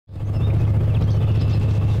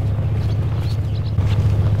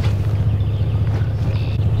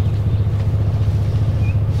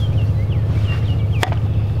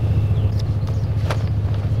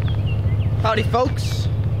Howdy folks,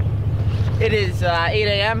 it is 8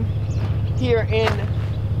 a.m. here in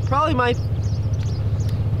probably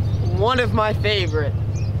one of my favorite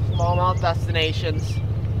smallmouth destinations,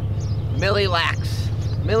 Mille Lacs.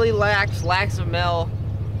 Mille Lacs, Lacs of Mille,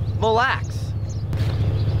 Mille Lacs.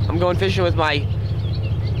 I'm going fishing with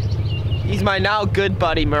he's my now good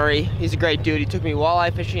buddy Murray. He's a great dude. He took me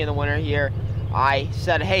walleye fishing in the winter here. I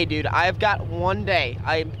said, hey dude, I've got one day.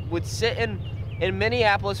 I would sit in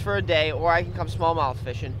Minneapolis for a day, or I can come smallmouth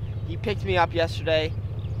fishing. He picked me up yesterday,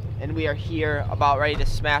 and we are here about ready to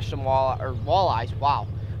smash some walleyes. Wow,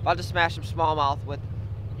 about to smash some smallmouth with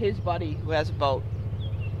his buddy who has a boat.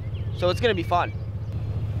 So it's gonna be fun.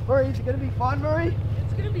 Murray, is it gonna be fun, Murray?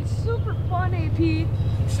 It's gonna be super fun, AP.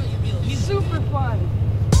 Super fun.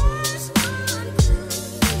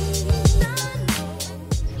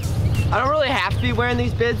 I don't really have to be wearing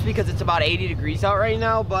these bibs because it's about 80 degrees out right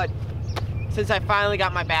now, but since I finally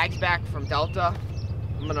got my bags back from Delta,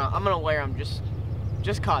 I'm gonna wear them just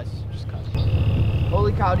cause.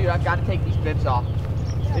 Holy cow, dude, I've got to take these bibs off.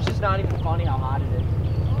 It's just not even funny how hot it is.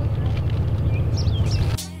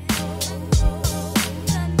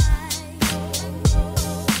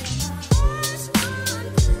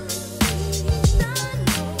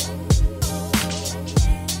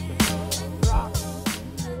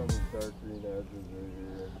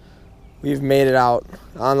 We've made it out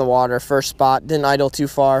on the water. First spot, didn't idle too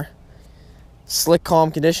far. Slick,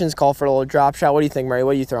 calm conditions, call for a little drop shot. What do you think, Murray?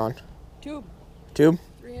 What are you throwing? Tube. Tube?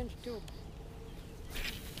 3-inch tube.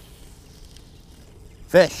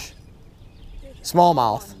 Fish.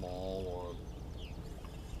 Smallmouth.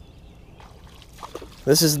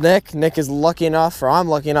 This is Nick. Nick is lucky enough, or I'm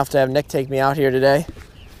lucky enough to have Nick take me out here today.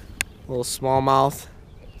 A little smallmouth.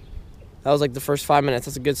 That was like the first 5 minutes.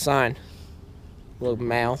 That's a good sign. Little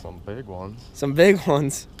male. Some big ones. Some big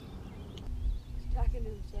ones. Talking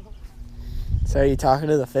to himself. So are you talking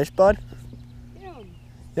to the fish, bud? Yeah.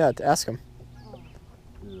 Yeah, to ask him. Oh.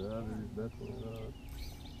 Yeah, that's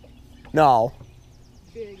No.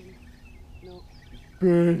 Big. No.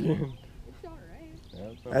 Big. It's alright.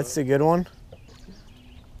 Yeah, That's a good one.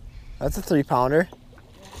 That's a 3-pounder.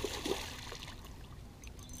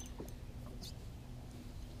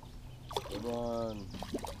 Good one.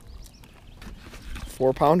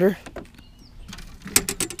 4-pounder.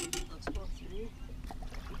 Let's go 3.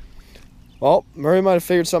 Well, Murray might have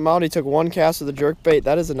figured something out. He took one cast of the jerk bait.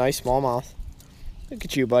 That is a nice smallmouth. Look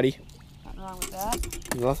at you, buddy. Nothing wrong with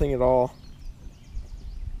that. Nothing at all.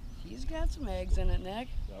 He's got some eggs in it, Nick.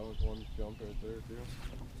 That was one jump right there too.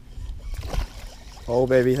 Oh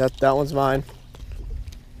baby, that one's mine.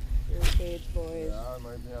 Your cage, boys. Yeah, I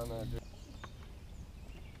might be on that too.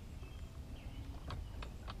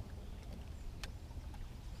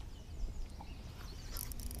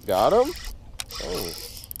 Got him? Oh,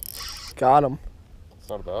 Got him. it's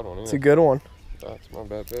not a bad one either. It's a good one. That's not a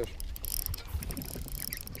bad fish.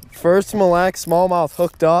 First Mille Lacs smallmouth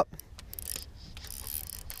hooked up.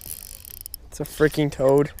 It's a freaking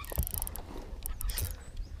toad.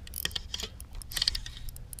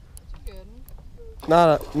 Good.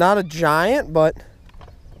 Not a giant, but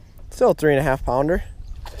still a 3.5-pounder.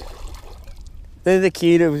 The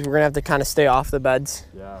key to we're gonna have to kind of stay off the beds.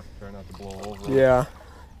 Yeah, try not to blow over. Yeah.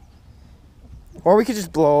 Or we could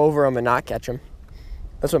just blow over them and not catch them.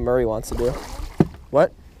 That's what Murray wants to do.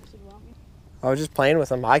 What? So you want me? I was just playing with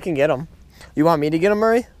them. I can get them. You want me to get them,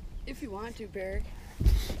 Murray? If you want to, Barrick.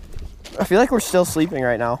 I feel like we're still sleeping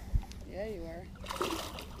right now. Yeah, you are.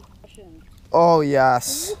 Oh,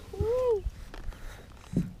 yes.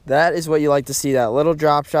 That is what you like to see, that little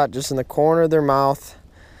drop shot just in the corner of their mouth.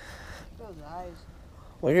 Those eyes.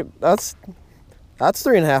 Look at that's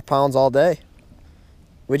 3.5 pounds all day.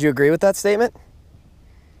 Would you agree with that statement?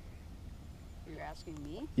 You're asking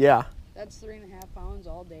me? Yeah. That's 3.5 pounds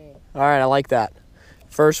all day. All right, I like that.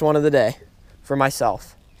 First one of the day for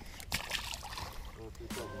myself.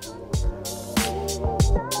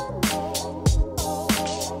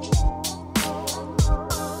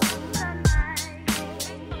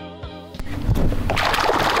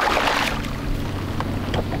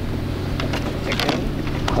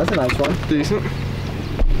 That's a nice one. Decent.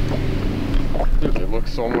 Dude, they look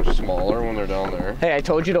so much smaller when they're down there. Hey, I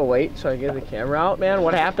told you to wait so I get the camera out, man.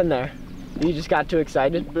 What happened there? You just got too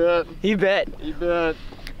excited? He bit. He bit.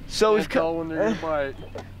 So we've tell when they're gonna bite.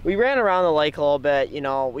 We ran around the lake a little bit, you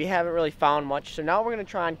know, we haven't really found much, so now we're gonna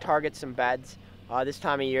try and target some beds. This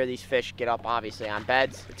time of year, these fish get up obviously on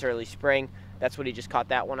beds. It's early spring. That's what he just caught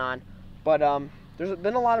that one on. But there's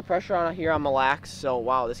been a lot of pressure on here on Mille Lacs, so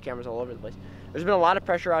wow, this camera's all over the place. There's been a lot of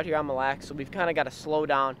pressure out here on Mille Lacs, so we've kind of got to slow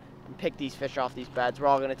down and pick these fish off these beds. We're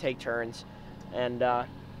all gonna take turns, and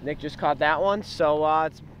Nick just caught that one, so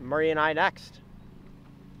it's Murray and I next.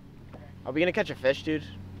 Are we gonna catch a fish, dude?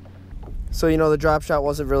 So, you know, the drop shot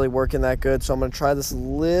wasn't really working that good, so I'm gonna try this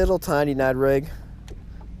little tiny Ned rig.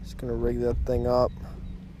 Just gonna rig that thing up.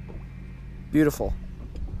 Beautiful.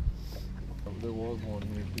 There was one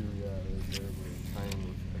here too, yeah, it was there, but it's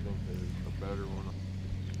tiny. I think there's a better one.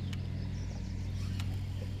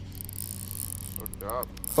 Hooked up.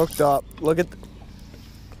 Hooked up. Look at.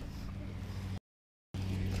 You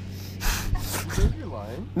think you're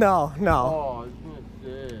lying? No. Oh, I was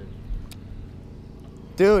gonna say.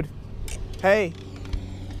 Dude. Hey.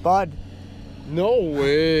 Bud. No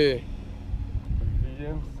way.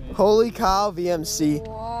 VMC. Holy cow, VMC. I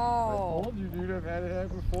Wow. told you, dude, I've had it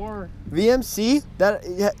happen before. VMC? That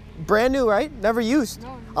yeah, brand new, right? Never used.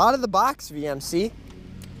 No. Out of the box, VMC.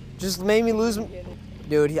 Just made me lose.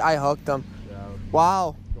 Dude, I hooked him. Yeah,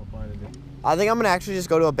 Wow. go find it. I think I'm gonna actually just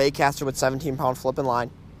go to a bait caster with 17-pound flipping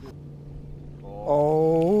line.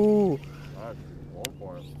 Oh. That's going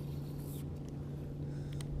for it.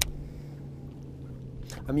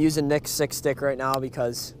 I'm using Nick's 6-stick right now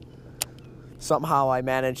because somehow I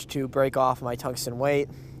managed to break off my tungsten weight,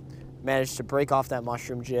 managed to break off that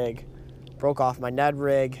mushroom jig, broke off my Ned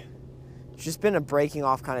rig. It's just been a breaking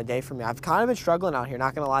off kind of day for me. I've kind of been struggling out here,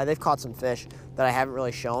 not gonna lie. They've caught some fish that I haven't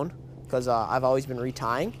really shown because I've always been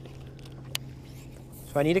retying.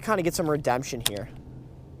 So I need to kind of get some redemption here.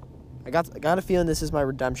 I got a feeling this is my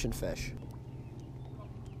redemption fish.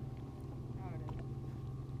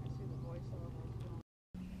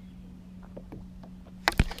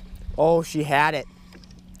 Oh, she had it.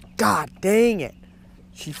 God dang it.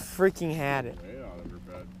 She freaking had it. Way out of her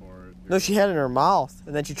bed for it. No, she had it in her mouth,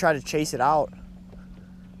 and then she tried to chase it out.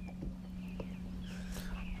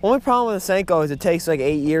 Only problem with the Senko is it takes like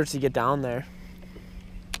 8 years to get down there.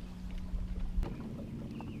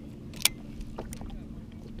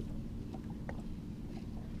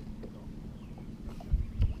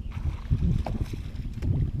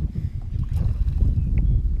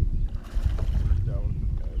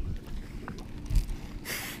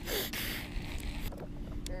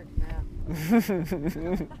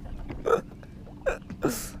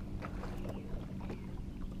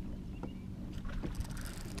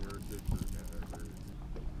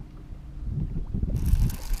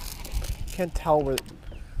 Can't tell where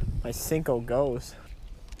my Senko goes.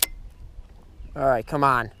 All right, come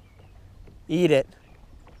on. Eat it.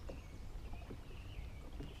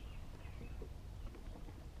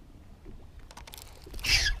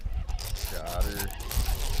 Got her.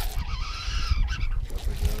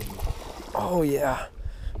 Oh yeah.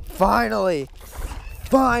 Finally.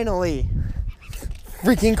 Finally.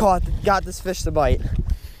 Freaking got this fish to bite.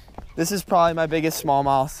 This is probably my biggest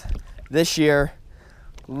smallmouth this year.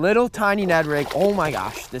 Little tiny Ned rig. Oh my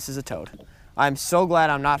gosh, this is a toad. I'm so glad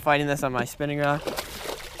I'm not fighting this on my spinning rod.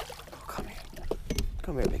 Come here.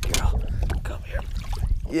 Come here, big girl. Come here.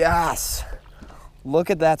 Yes. Look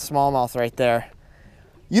at that smallmouth right there.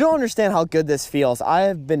 You don't understand how good this feels. I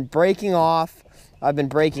have been breaking off. I've been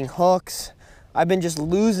breaking hooks. I've been just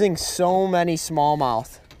losing so many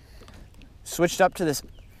smallmouth. Switched up to this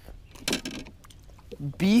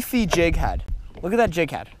beefy jig head. Look at that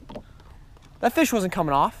jig head. That fish wasn't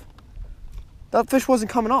coming off. That fish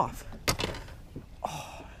wasn't coming off.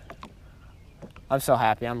 Oh. I'm so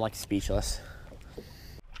happy, I'm like speechless.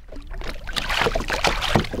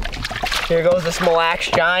 Here goes this Mille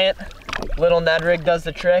giant. Little Ned rig does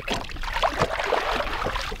the trick.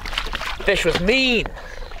 Fish was mean.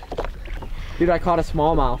 Dude, I caught a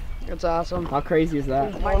smallmouth. That's awesome. How crazy is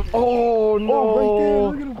that? Oh no! Oh, right there,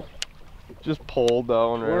 look at him. Just pulled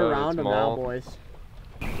down right We're out around of them its now, mouth. boys.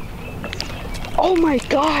 Oh my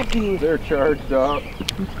god, dude. They're charged up.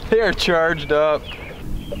 They're charged up.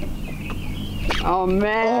 Oh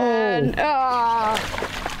man. Ah.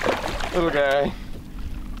 Little guy.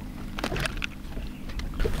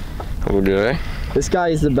 Little guy. This guy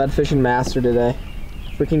is the bed fishing master today.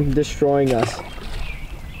 Freaking destroying us.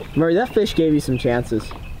 Murray, that fish gave you some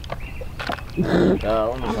chances.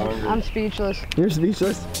 I'm speechless. You're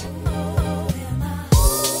speechless?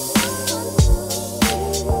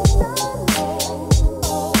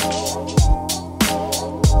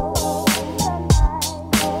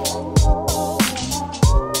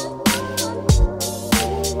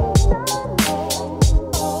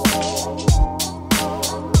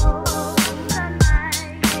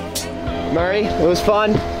 Murray, it was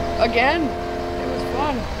fun. Again, it was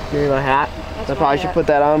fun. Give me my hat. That's I probably my should hat. put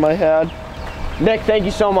that on my head. Nick, thank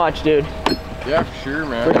you so much, dude. Yeah, for sure,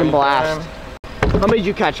 man. Freaking blast. How many did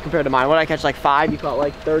you catch compared to mine? What did I catch, like 5? You caught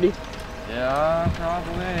like 30? Yeah,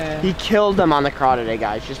 probably. He killed them on the craw today,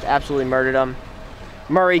 guys. Just absolutely murdered them.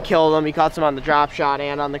 Murray killed them. He caught some on the drop shot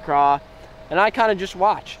and on the craw. And I kind of just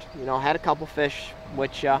watched, you know, had a couple fish,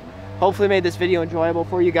 which hopefully made this video enjoyable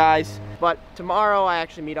for you guys. But tomorrow I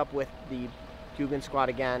actually meet up with the Dugan squad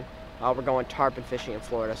again. We're going tarpon fishing in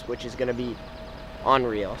Florida, which is going to be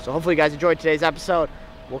unreal. So hopefully you guys enjoyed today's episode.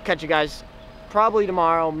 We'll catch you guys probably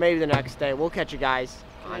tomorrow, maybe the next day. We'll catch you guys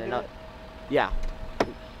on another. Yeah.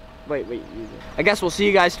 Wait. I guess we'll see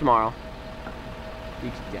you guys tomorrow.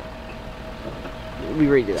 Yeah. We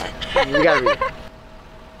redo that. We gotta redo it.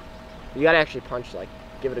 You gotta actually punch, like,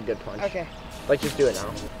 give it a good punch. Okay. Like, just do it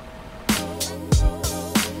now.